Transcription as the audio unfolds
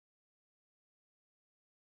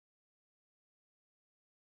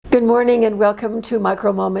Good morning and welcome to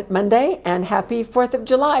MicroMoment Monday, and happy 4th of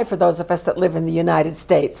July for those of us that live in the United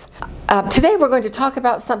States. Today we're going to talk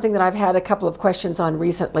about something that I've had a couple of questions on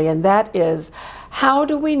recently, and that is, how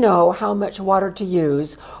do we know how much water to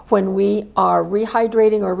use when we are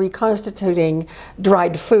rehydrating or reconstituting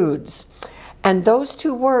dried foods? And those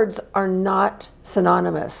two words are not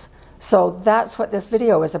synonymous. So that's what this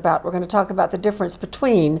video is about. We're going to talk about the difference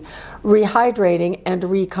between rehydrating and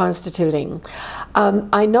reconstituting.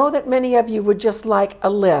 I know that many of you would just like a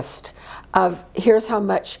list of here's how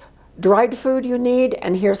much dried food you need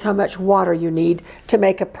and here's how much water you need to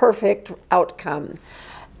make a perfect outcome.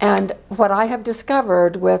 And what I have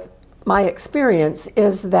discovered with my experience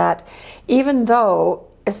is that even though,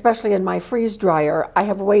 especially in my freeze dryer, I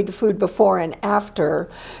have weighed food before and after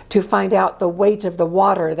to find out the weight of the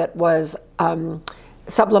water that was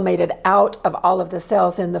sublimated out of all of the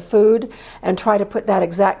cells in the food, and try to put that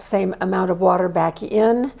exact same amount of water back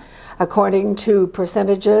in according to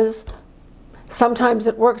percentages. Sometimes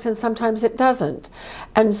it works and sometimes it doesn't.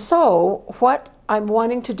 And so what I'm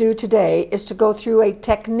wanting to do today is to go through a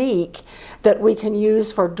technique that we can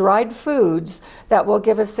use for dried foods that will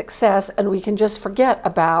give us success, and we can just forget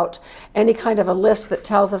about any kind of a list that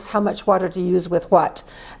tells us how much water to use with what.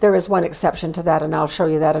 There is one exception to that, and I'll show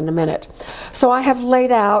you that in a minute. So I have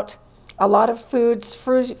laid out a lot of foods,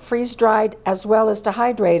 freeze-dried as well as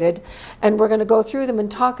dehydrated, and we're going to go through them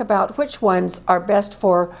and talk about which ones are best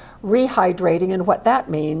for rehydrating and what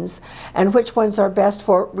that means, and which ones are best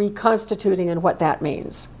for reconstituting and what that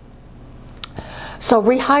means. So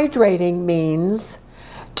rehydrating means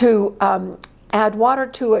to add water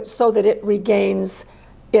to it so that it regains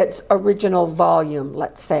its original volume,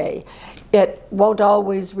 let's say. It won't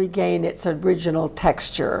always regain its original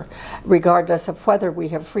texture, regardless of whether we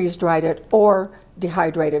have freeze-dried it or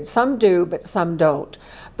dehydrated. Some do, but some don't.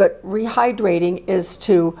 But rehydrating is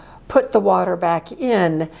to put the water back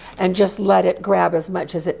in and just let it grab as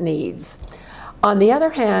much as it needs. On the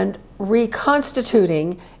other hand,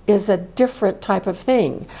 reconstituting is a different type of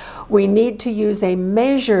thing. We need to use a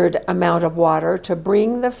measured amount of water to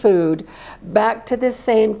bring the food back to the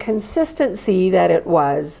same consistency that it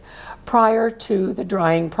was prior to the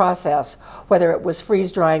drying process, whether it was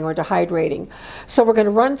freeze drying or dehydrating. So we're going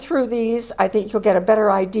to run through these. I think you'll get a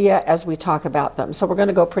better idea as we talk about them. So we're going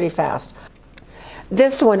to go pretty fast.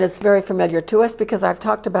 This one is very familiar to us because I've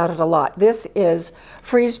talked about it a lot. This is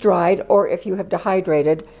freeze-dried, or if you have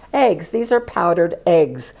dehydrated, eggs. These are powdered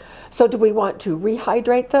eggs. So do we want to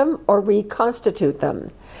rehydrate them or reconstitute them?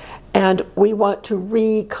 And we want to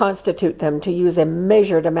reconstitute them to use a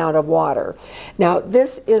measured amount of water. Now,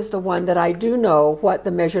 this is the one that I do know what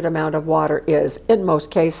the measured amount of water is in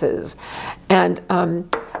most cases. And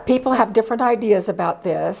people have different ideas about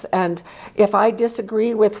this, and if I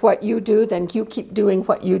disagree with what you do, then you keep doing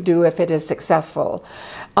what you do if it is successful.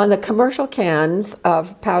 On the commercial cans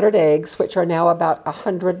of powdered eggs, which are now about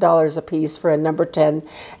 $100 a piece for a number 10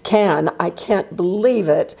 can, I can't believe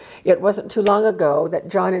it. It wasn't too long ago that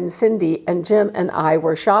John and Cindy and Jim and I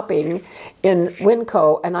were shopping in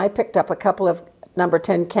Winco, and I picked up a couple of number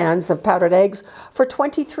 10 cans of powdered eggs for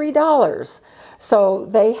 $23. So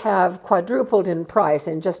they have quadrupled in price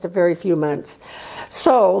in just a very few months.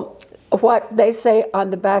 So what they say on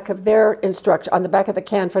the back of their on the back of the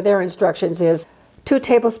can for their instructions is 2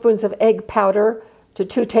 tablespoons of egg powder to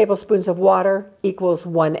 2 tablespoons of water equals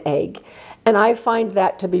 1 egg. And I find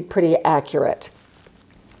that to be pretty accurate.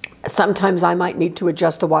 Sometimes I might need to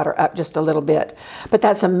adjust the water up just a little bit, but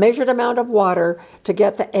that's a measured amount of water to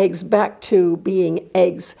get the eggs back to being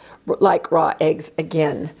eggs like raw eggs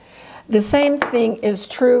again. The same thing is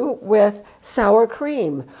true with sour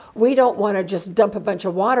cream. We don't want to just dump a bunch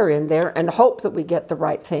of water in there and hope that we get the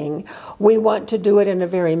right thing. We want to do it in a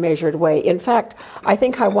very measured way. In fact, I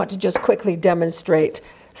think I want to just quickly demonstrate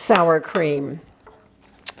sour cream.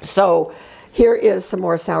 So here is some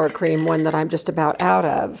more sour cream, one that I'm just about out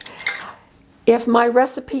of. If my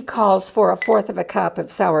recipe calls for 1/4 of a cup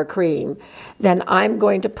of sour cream, then I'm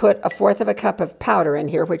going to put 1/4 of a cup of powder in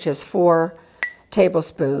here, which is 4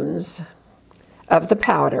 tablespoons of the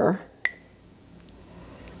powder.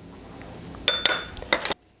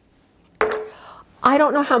 I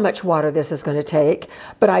don't know how much water this is going to take,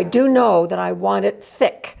 but I do know that I want it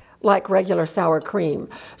thick, like regular sour cream.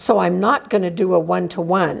 So I'm not going to do a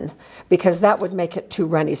 1-to-1 because that would make it too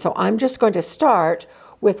runny. So I'm just going to start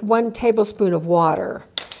with 1 tablespoon of water,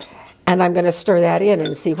 and I'm going to stir that in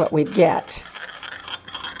and see what we get.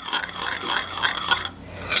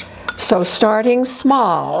 So starting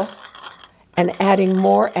small and adding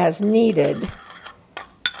more as needed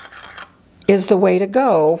is the way to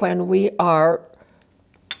go when we are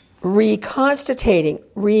reconstituting,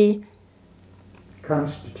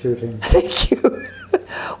 Constituting. thank you,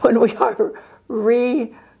 when we are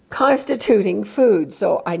reconstituting food.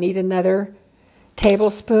 So I need another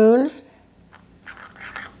tablespoon.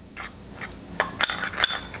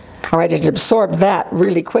 All right, it absorbed that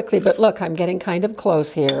really quickly, but look, I'm getting kind of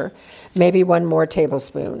close here. Maybe one more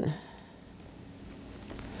tablespoon.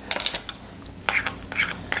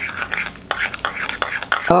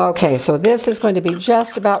 Okay, so this is going to be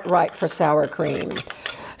just about right for sour cream.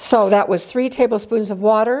 So that was 3 tablespoons of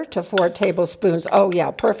water to 4 tablespoons. Oh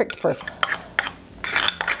yeah, perfect, perfect.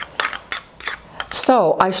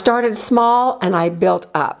 So I started small and I built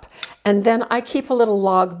up. And then I keep a little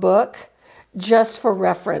log book just for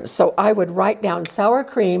reference. So I would write down sour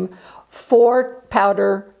cream, 4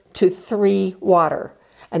 powder to 3 water.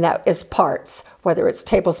 And that is parts, whether it's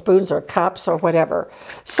tablespoons or cups or whatever.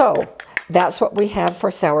 So that's what we have for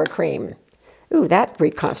sour cream. Ooh, that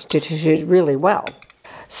reconstituted really well.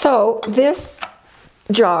 So this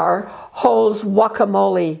jar holds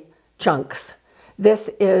guacamole chunks. This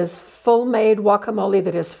is full-made guacamole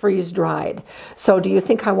that is freeze-dried. So do you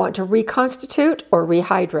think I want to reconstitute or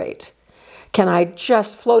rehydrate? Can I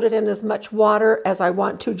just float it in as much water as I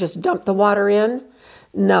want to, just dump the water in?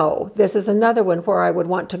 No, this is another one where I would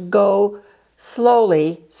want to go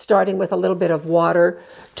slowly, starting with a little bit of water,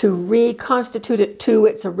 to reconstitute it to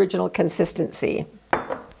its original consistency.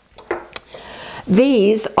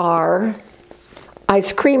 These are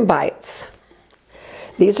ice cream bites.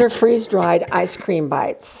 These are freeze-dried ice cream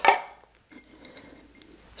bites.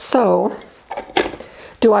 So,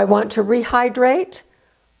 do I want to rehydrate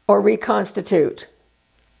or reconstitute?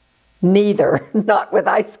 Neither, not with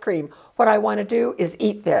ice cream. What I want to do is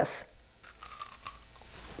eat this.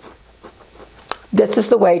 This is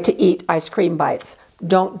the way to eat ice cream bites.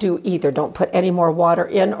 Don't do either. Don't put any more water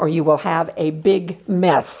in or you will have a big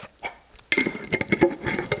mess.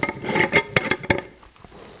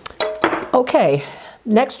 Okay,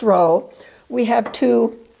 next row, we have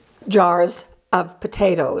 2 jars of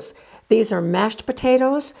potatoes. These are mashed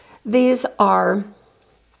potatoes. These are...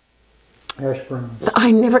 Hash browns.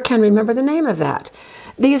 I never can remember the name of that.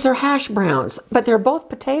 These are hash browns, but they're both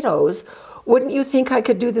potatoes. Wouldn't you think I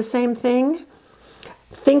could do the same thing?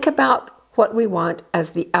 Think about what we want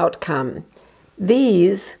as the outcome.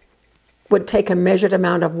 These would take a measured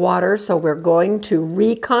amount of water, so we're going to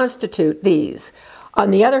reconstitute these.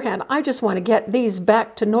 On the other hand, I just want to get these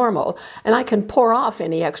back to normal, and I can pour off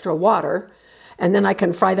any extra water, and then I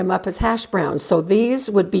can fry them up as hash browns. So these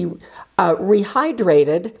would be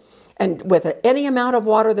rehydrated, and with any amount of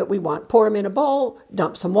water that we want. Pour them in a bowl,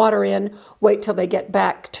 dump some water in, wait till they get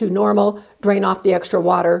back to normal, drain off the extra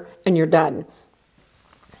water, and you're done.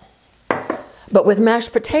 But with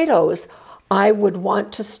mashed potatoes, I would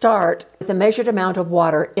want to start with a measured amount of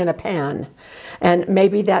water in a pan. And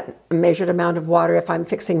maybe that measured amount of water, if I'm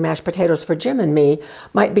fixing mashed potatoes for Jim and me,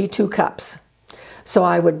 might be 2 cups. So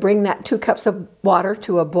I would bring that 2 cups of water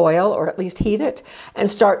to a boil, or at least heat it, and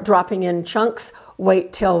start dropping in chunks,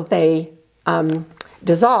 wait till they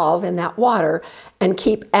dissolve in that water, and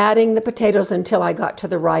keep adding the potatoes until I got to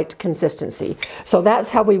the right consistency. So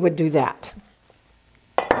that's how we would do that.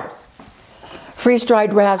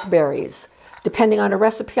 Freeze-dried raspberries. Depending on a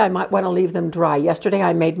recipe, I might want to leave them dry. Yesterday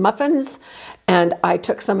I made muffins, and I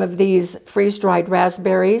took some of these freeze-dried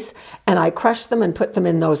raspberries and I crushed them and put them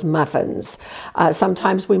in those muffins.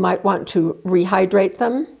 Sometimes we might want to rehydrate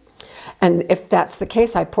them, and if that's the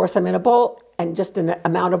case, I pour some in a bowl and just an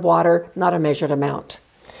amount of water, not a measured amount.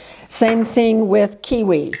 Same thing with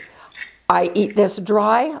kiwi. I eat this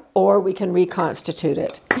dry, or we can reconstitute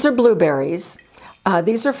it. These are blueberries.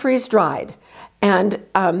 These are freeze-dried. And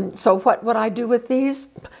so what would I do with these?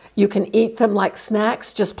 You can eat them like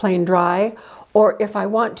snacks, just plain dry. Or if I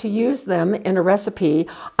want to use them in a recipe,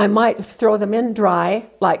 I might throw them in dry,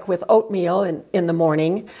 like with oatmeal in the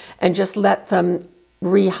morning, and just let them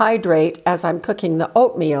rehydrate as I'm cooking the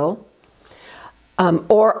oatmeal.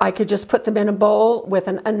 Or I could just put them in a bowl with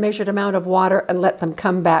an unmeasured amount of water and let them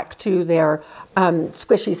come back to their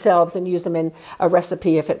squishy selves and use them in a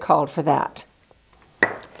recipe if it called for that.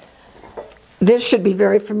 This should be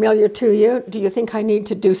very familiar to you. Do you think I need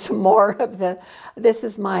to do some more of this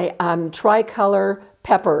is my tricolor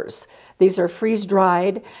peppers. These are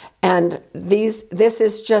freeze-dried, and this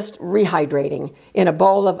is just rehydrating in a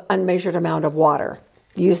bowl of unmeasured amount of water.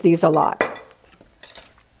 Use these a lot.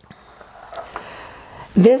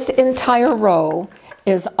 This entire row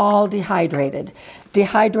is all dehydrated.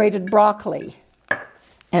 Dehydrated broccoli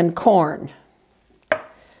and corn,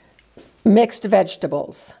 mixed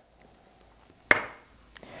vegetables.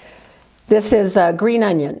 This is green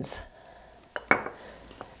onions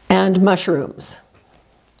and mushrooms.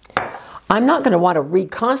 I'm not going to want to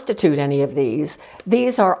reconstitute any of these.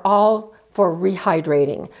 These are all for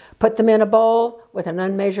rehydrating. Put them in a bowl with an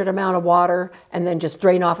unmeasured amount of water and then just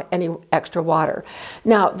drain off any extra water.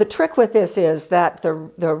 Now, the trick with this is that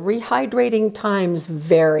the rehydrating times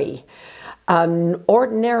vary.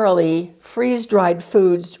 Ordinarily, freeze-dried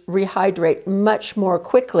foods rehydrate much more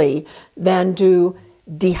quickly than do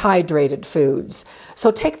dehydrated foods.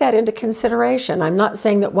 So take that into consideration. I'm not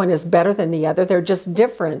saying that one is better than the other. They're just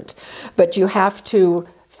different. But you have to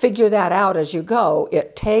figure that out as you go.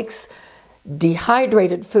 It takes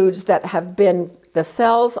dehydrated foods that have been, the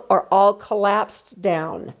cells are all collapsed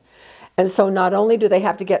down. And so not only do they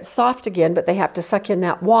have to get soft again, but they have to suck in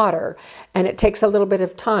that water. And it takes a little bit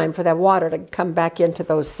of time for that water to come back into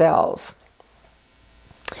those cells.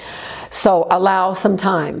 So allow some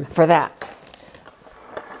time for that.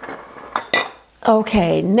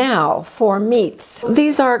 Okay, now for meats.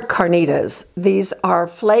 These are carnitas. These are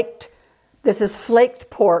this is flaked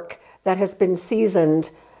pork that has been seasoned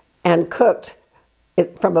and cooked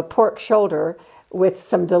from a pork shoulder with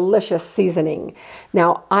some delicious seasoning.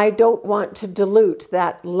 Now, I don't want to dilute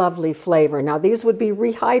that lovely flavor. Now, these would be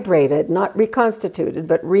rehydrated, not reconstituted,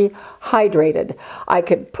 but rehydrated. I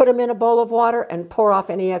could put them in a bowl of water and pour off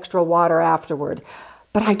any extra water afterward.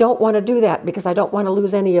 But I don't want to do that because I don't want to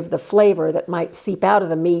lose any of the flavor that might seep out of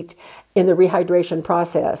the meat in the rehydration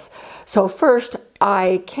process. So first,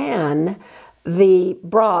 I can the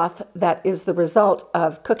broth that is the result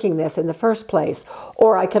of cooking this in the first place,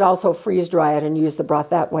 or I could also freeze dry it and use the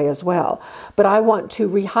broth that way as well. But I want to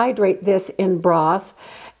rehydrate this in broth,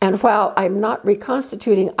 and while I'm not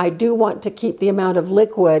reconstituting, I do want to keep the amount of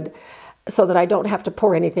liquid so that I don't have to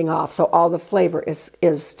pour anything off, so all the flavor is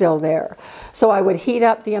still there. So I would heat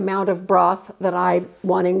up the amount of broth that I'm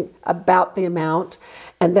wanting, about the amount,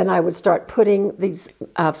 and then I would start putting these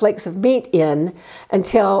flakes of meat in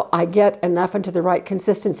until I get enough into the right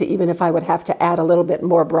consistency, even if I would have to add a little bit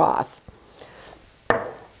more broth.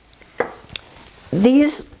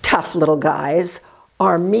 These tough little guys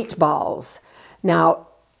are meatballs. Now,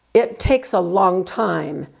 it takes a long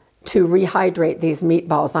time to rehydrate these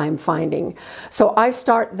meatballs, I'm finding. So I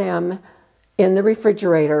start them in the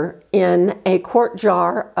refrigerator in a quart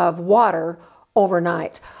jar of water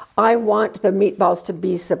overnight. I want the meatballs to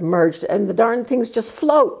be submerged, and the darn things just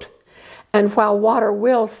float. And while water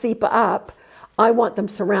will seep up, I want them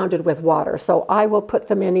surrounded with water. So I will put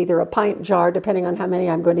them in either a pint jar, depending on how many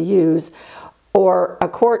I'm going to use, or a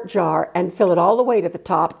quart jar, and fill it all the way to the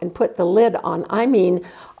top and put the lid on. I mean,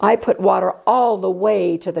 I put water all the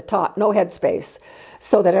way to the top, no headspace,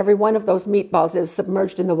 so that every one of those meatballs is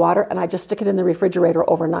submerged in the water, and I just stick it in the refrigerator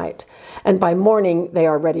overnight. And by morning, they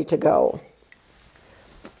are ready to go.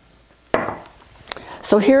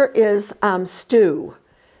 So here is stew.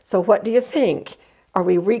 So what do you think? Are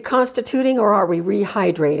we reconstituting or are we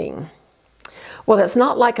rehydrating? Well, it's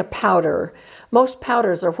not like a powder. Most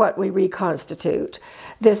powders are what we reconstitute.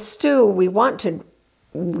 This stew, we want to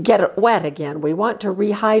get it wet again. We want to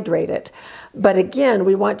rehydrate it. But again,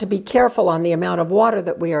 we want to be careful on the amount of water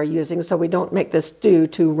that we are using so we don't make the stew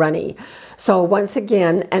too runny. So once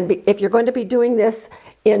again, if you're going to be doing this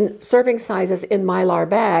in serving sizes in Mylar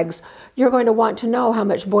bags, you're going to want to know how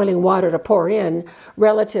much boiling water to pour in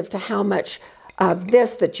relative to how much of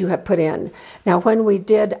this that you have put in. Now, when we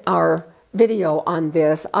did our video on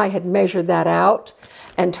this, I had measured that out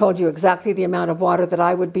and told you exactly the amount of water that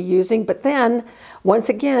I would be using, but then once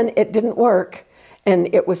again it didn't work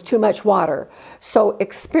and it was too much water. So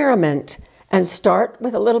experiment and start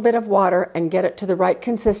with a little bit of water and get it to the right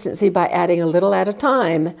consistency by adding a little at a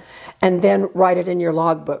time, and then write it in your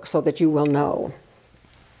logbook so that you will know.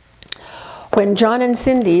 When John and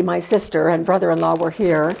Cindy, my sister and brother-in-law, were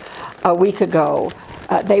here a week ago,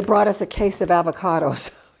 they brought us a case of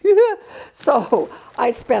avocados. So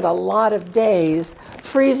I spent a lot of days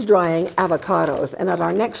freeze drying avocados, and at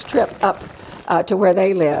our next trip up to where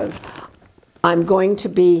they live, I'm going to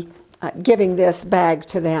be giving this bag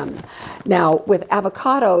to them. Now, with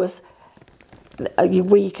avocados,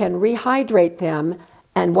 we can rehydrate them,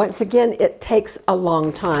 and once again, it takes a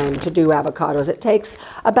long time to do avocados. It takes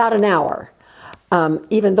about an hour.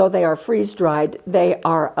 Even though they are freeze dried, they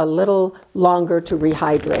are a little longer to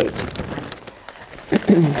rehydrate.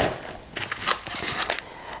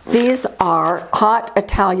 These are hot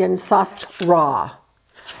Italian sausage raw,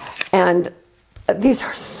 and these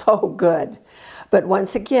are so good. But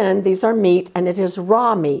once again, these are meat, and it is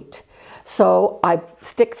raw meat. So I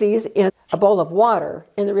stick these in a bowl of water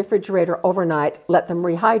in the refrigerator overnight, let them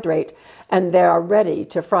rehydrate, and they are ready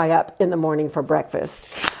to fry up in the morning for breakfast.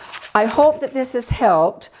 I hope that this has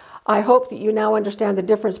helped. I hope that you now understand the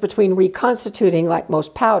difference between reconstituting, like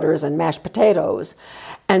most powders and mashed potatoes,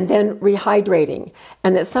 and then rehydrating.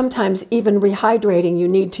 And that sometimes even rehydrating, you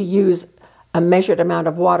need to use a measured amount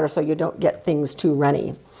of water so you don't get things too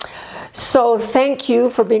runny. So thank you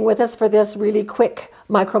for being with us for this really quick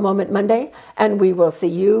MicroMoment Monday, and we will see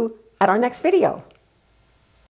you at our next video.